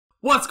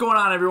What's going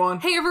on, everyone?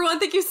 Hey everyone,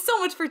 thank you so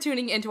much for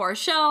tuning into our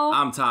show.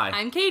 I'm Ty.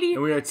 I'm Katie.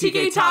 And we are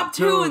TK Top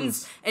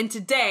Tunes. And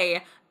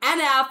today,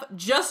 NF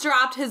just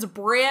dropped his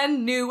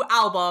brand new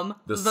album,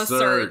 The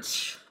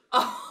Search.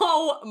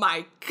 Oh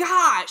my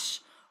gosh.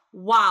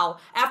 Wow.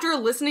 After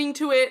listening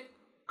to it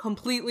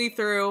completely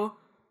through,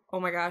 oh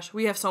my gosh,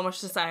 we have so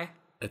much to say.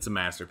 It's a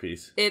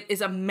masterpiece. It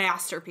is a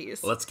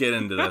masterpiece. Let's get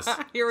into this.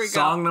 Here we go.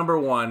 Song number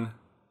 1.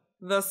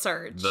 The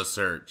Search. The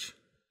Search.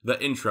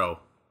 The intro.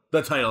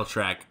 The title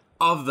track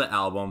of the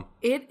album.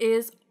 It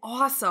is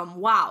awesome.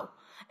 Wow.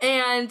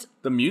 And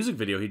the music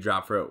video he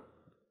dropped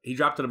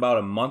it about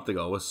a month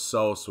ago. It was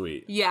so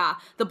sweet. Yeah.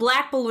 The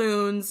black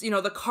balloons,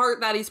 the cart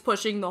that he's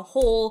pushing, the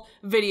whole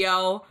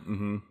video.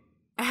 Mm-hmm.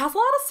 It has a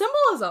lot of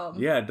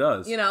symbolism. Yeah, it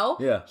does.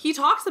 Yeah. He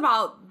talks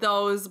about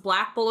those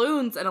black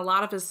balloons in a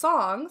lot of his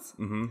songs.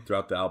 Mm-hmm.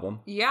 Throughout the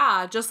album.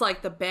 Yeah, just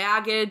like the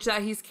baggage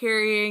that he's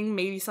carrying,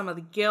 maybe some of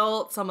the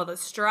guilt, some of the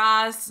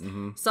stress,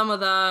 some of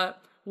the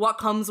what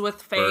comes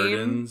with fame.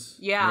 Burdens.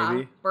 Yeah.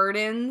 Maybe.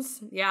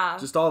 Burdens. Yeah.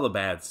 Just all the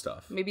bad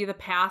stuff. Maybe the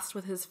past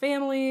with his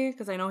family,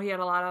 because I know he had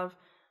a lot of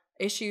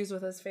issues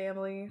with his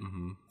family,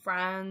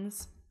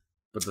 friends.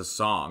 But the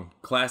song,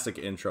 classic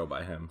intro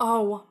by him.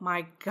 Oh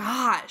my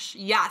gosh.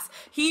 Yes.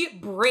 He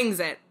brings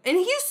it. And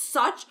he's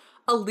such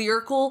a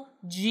lyrical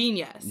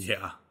genius.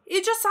 Yeah.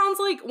 It just sounds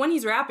like when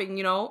he's rapping,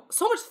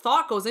 so much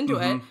thought goes into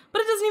it,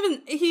 but it doesn't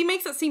even, he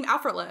makes it seem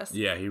effortless.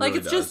 Yeah, he like really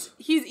it's does. just,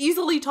 he's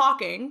easily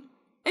talking.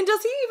 And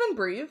does he even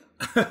breathe?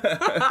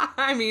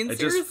 I mean, it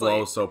seriously. just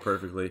flows so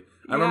perfectly.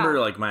 I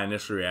remember my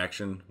initial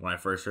reaction when I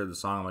first heard the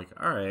song. I'm like,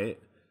 all right.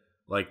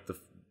 Like the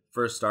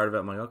first start of it,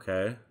 I'm like,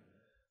 okay.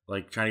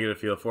 Like trying to get a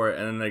feel for it.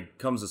 And then there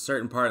comes a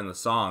certain part in the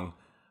song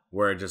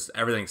where just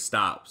everything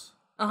stops.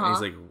 And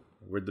he's like,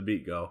 where'd the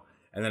beat go?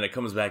 And then it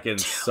comes back in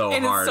so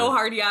and hard. It's so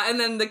hard, yeah. And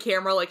then the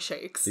camera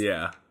shakes.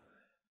 Yeah.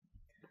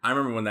 I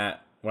remember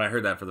when I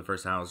heard that for the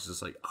first time, I was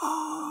just like,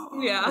 oh,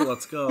 yeah,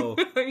 let's go.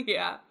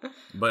 Yeah.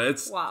 But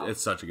it's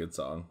such a good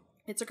song.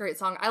 It's a great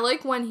song. I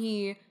like when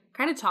he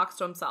kind of talks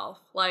to himself.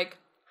 Like,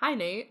 hi,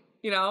 Nate.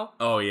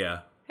 Oh, yeah.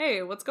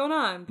 Hey, what's going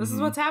on? This is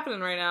what's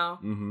happening right now.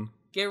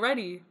 Get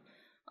ready.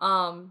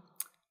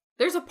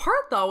 There's a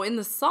part, though, in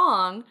the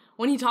song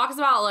when he talks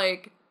about,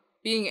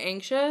 being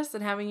anxious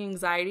and having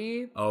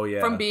anxiety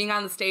from being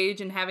on the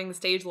stage and having the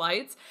stage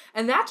lights.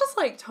 And that just,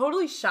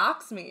 totally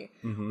shocks me.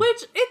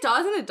 Which it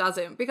does and it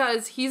doesn't,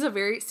 because he's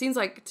seems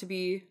like to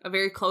be a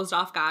very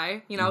closed-off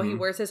guy. He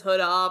wears his hood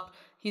up.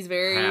 He's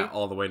very... Hat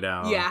all the way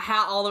down. Yeah,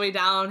 hat all the way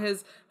down.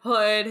 His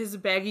hood, his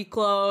baggy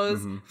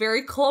clothes.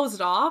 Very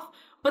closed off.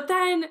 But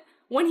then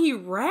when he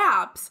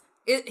raps,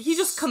 he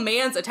just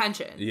commands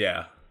attention.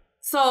 Yeah.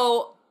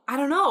 So, I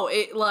don't know.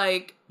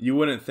 You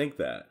wouldn't think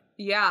that.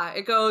 Yeah,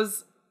 it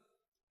goes...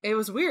 It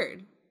was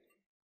weird.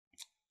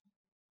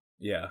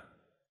 Yeah.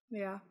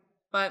 Yeah.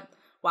 But,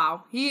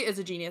 wow, he is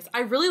a genius.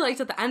 I really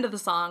liked at the end of the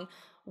song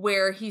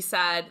where he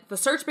said, "The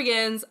search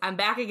begins, I'm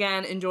back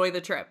again, enjoy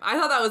the trip." I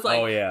thought that was,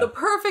 the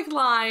perfect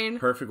line.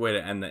 Perfect way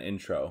to end the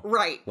intro.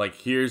 Right.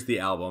 Here's the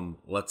album,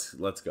 let's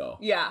go.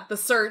 Yeah, the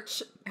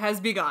search has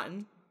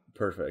begun.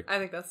 Perfect. I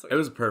think that's sweet. It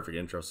was a perfect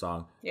intro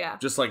song. Yeah.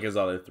 Just like his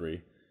other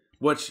 3.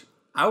 Which,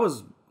 I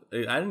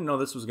didn't know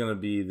this was going to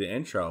be the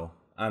intro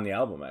on the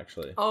album,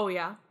 actually. Oh,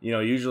 yeah.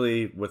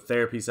 Usually with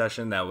Therapy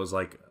Session, that was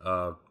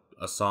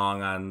a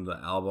song on the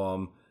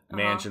album.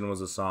 Mansion was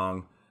a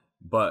song.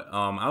 But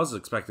I was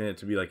expecting it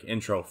to be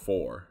intro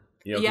 4.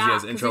 Because he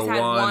has intro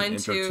 1,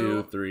 intro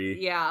 2, 3.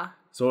 Yeah.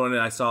 So when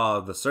I saw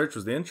The Search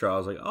was the intro, I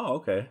was like, oh,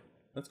 okay.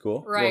 That's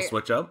cool. Right. Little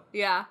switch up.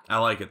 Yeah. I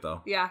like it,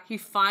 though. Yeah, he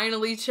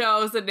finally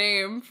chose a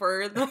name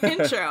for the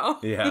intro.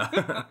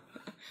 Yeah.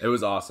 It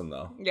was awesome,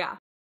 though. Yeah.